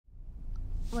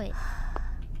Wait.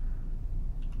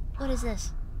 What is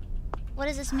this? What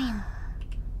does this mean?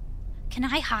 Can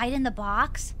I hide in the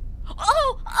box?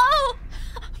 Oh! Oh!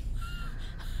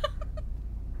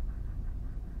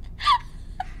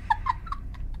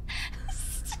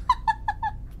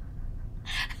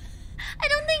 I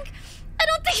don't think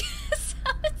that's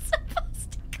how it's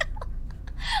supposed to go.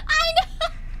 I know.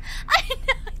 I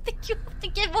think you have to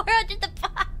get more under the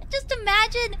box. Just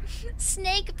imagine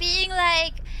Snake being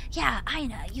like, yeah, I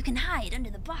know, you can hide under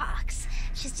the box.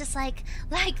 She's just like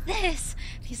this.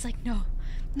 He's like, no,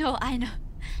 I know,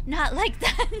 not like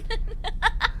that.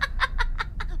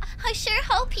 I sure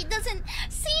hope he doesn't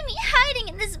see me hiding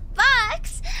in this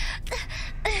box.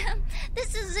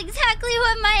 This is exactly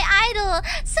what my idol,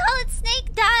 Solid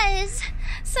Snake, does.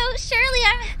 So surely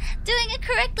I'm doing it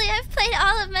correctly. I've played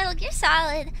all of Metal Gear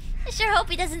Solid. I sure hope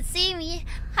he doesn't see me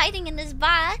hiding in this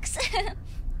box.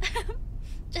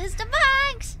 Just a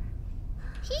box.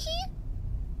 Hee hee.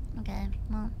 Okay,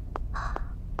 well,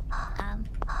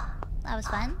 that was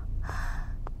fun.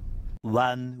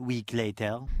 1 week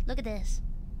later. Look at this.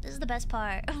 This is the best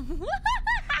part.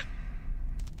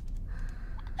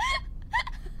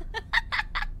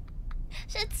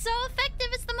 It's so effective.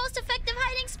 It's the most effective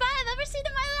hiding spy I've ever seen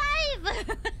in my life.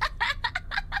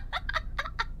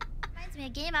 Reminds me, a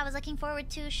game I was looking forward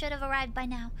to should have arrived by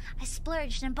now. I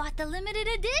splurged and bought the limited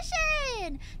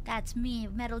edition. That's me.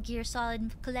 Metal Gear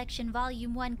Solid Collection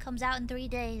Volume 1 comes out in 3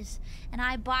 days. And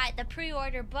I bought the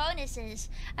pre-order bonuses.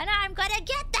 And I'm gonna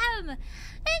get them.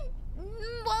 And,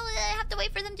 well, I have to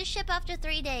wait for them to ship after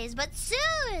 3 days. But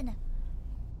soon!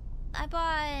 I bought,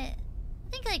 I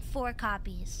think, like 4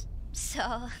 copies. So,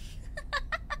 I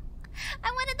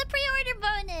wanted the pre-order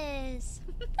bonus.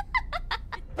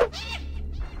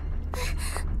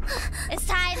 It's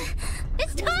time.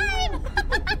 It's time.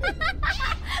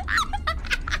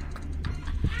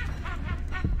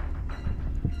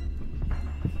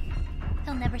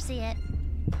 He'll never see it.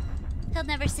 He'll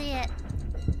never see it.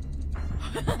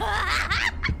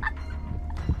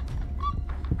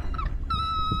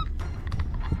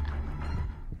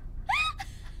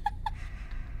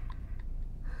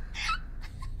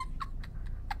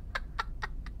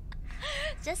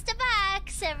 Just a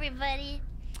box, everybody.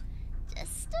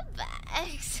 Just a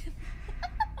box.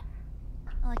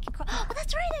 Oh, I can crawl. Oh,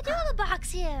 that's right. I do have a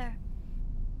box here.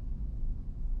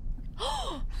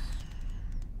 Oh.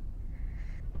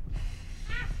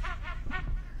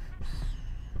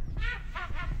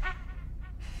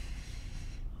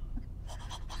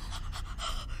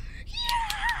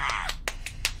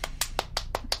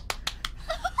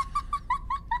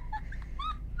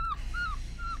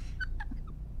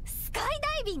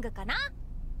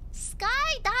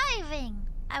 Skydiving!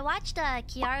 I watched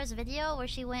Kiara's video where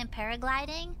she went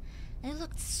paragliding, and it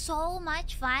looked so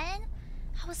much fun.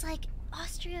 I was like,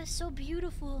 Austria is so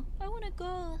beautiful. I want to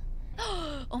go.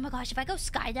 Oh my gosh! If I go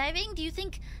skydiving, do you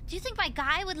think my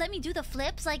guy would let me do the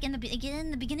flips like in the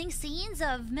beginning scenes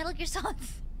of Metal Gear Solid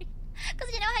 3?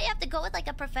 Because you know how you have to go with like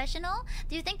a professional.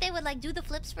 Do you think they would like do the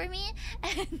flips for me?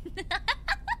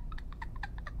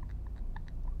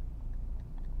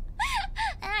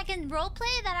 And I can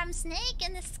roleplay that I'm Snake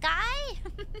in the sky.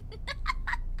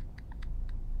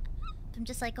 I'm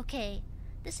just like, okay,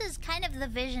 this is kind of the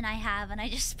vision I have, and I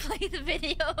just play the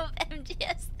video of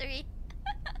MGS 3.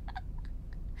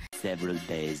 Several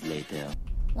days later.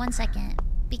 1 second.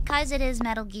 Because it is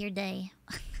Metal Gear Day,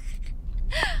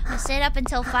 I stayed up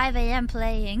until 5 AM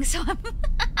playing, so I'm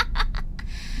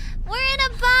we're in a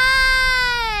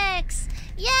box!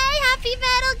 Yay! Happy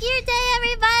Metal Gear Day,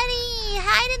 everybody!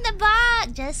 Hide in the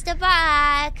box! Just a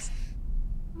box!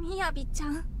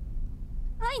 Miyabi-chan.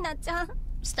 Aina-chan.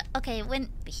 Okay, when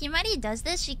Himari does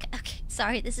this, she... Okay,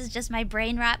 sorry, this is just my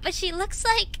brain rot, but she looks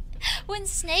like... When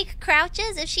Snake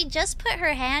crouches, if she just put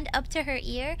her hand up to her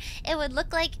ear, it would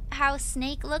look like how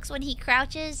Snake looks when he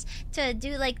crouches to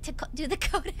do, like, to do the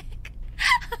codec.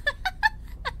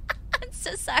 I'm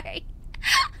so sorry.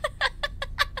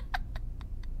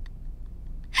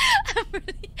 I'm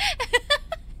really...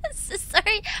 so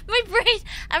sorry. My brain...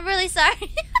 I'm really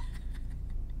sorry.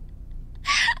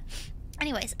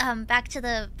 Anyways, back to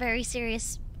the very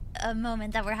serious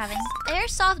moment that we're having.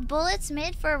 Airsoft bullets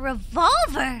made for a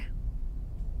revolver!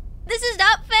 This is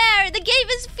not fair! The game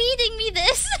is feeding me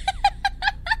this!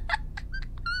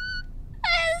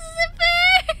 This isn't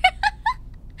fair!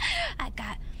 I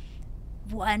got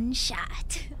one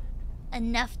shot.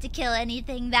 Enough to kill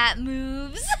anything that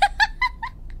moves.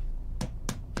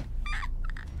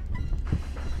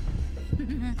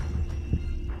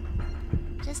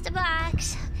 Just a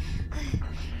box.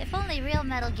 If only real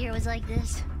Metal Gear was like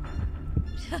this.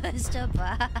 Just a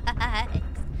box.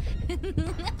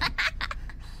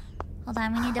 Hold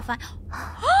on, we need to find.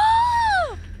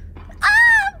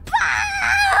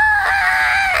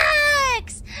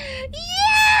 Bugs!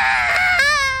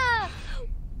 Yeah!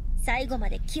 最後ま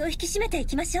で気を引き締めてい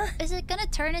きましょう。 Is it gonna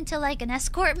turn into like an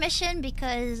escort mission?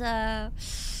 Because I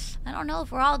don't know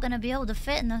if we're all gonna be able to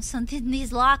fit in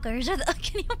these lockers. Can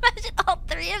you imagine all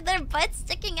three of their butts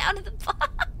sticking out of the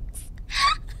box?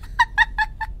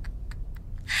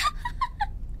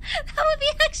 That would be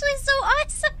actually so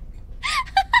awesome.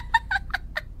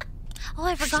 Oh,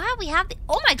 I forgot we have the.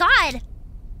 Oh my god!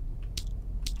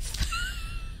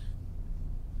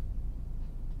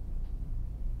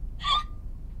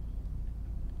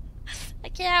 I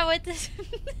can't with this.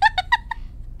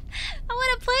 I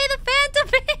want to play the Phantom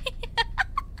Pain.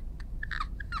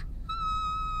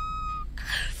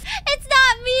 It's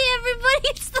not me, everybody.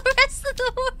 It's the rest of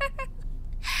the world.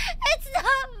 It's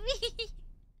not me.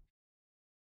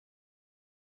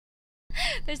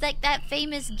 There's like that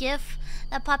famous gif,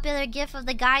 that popular gif of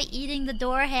the guy eating the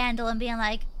door handle and being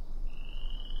like,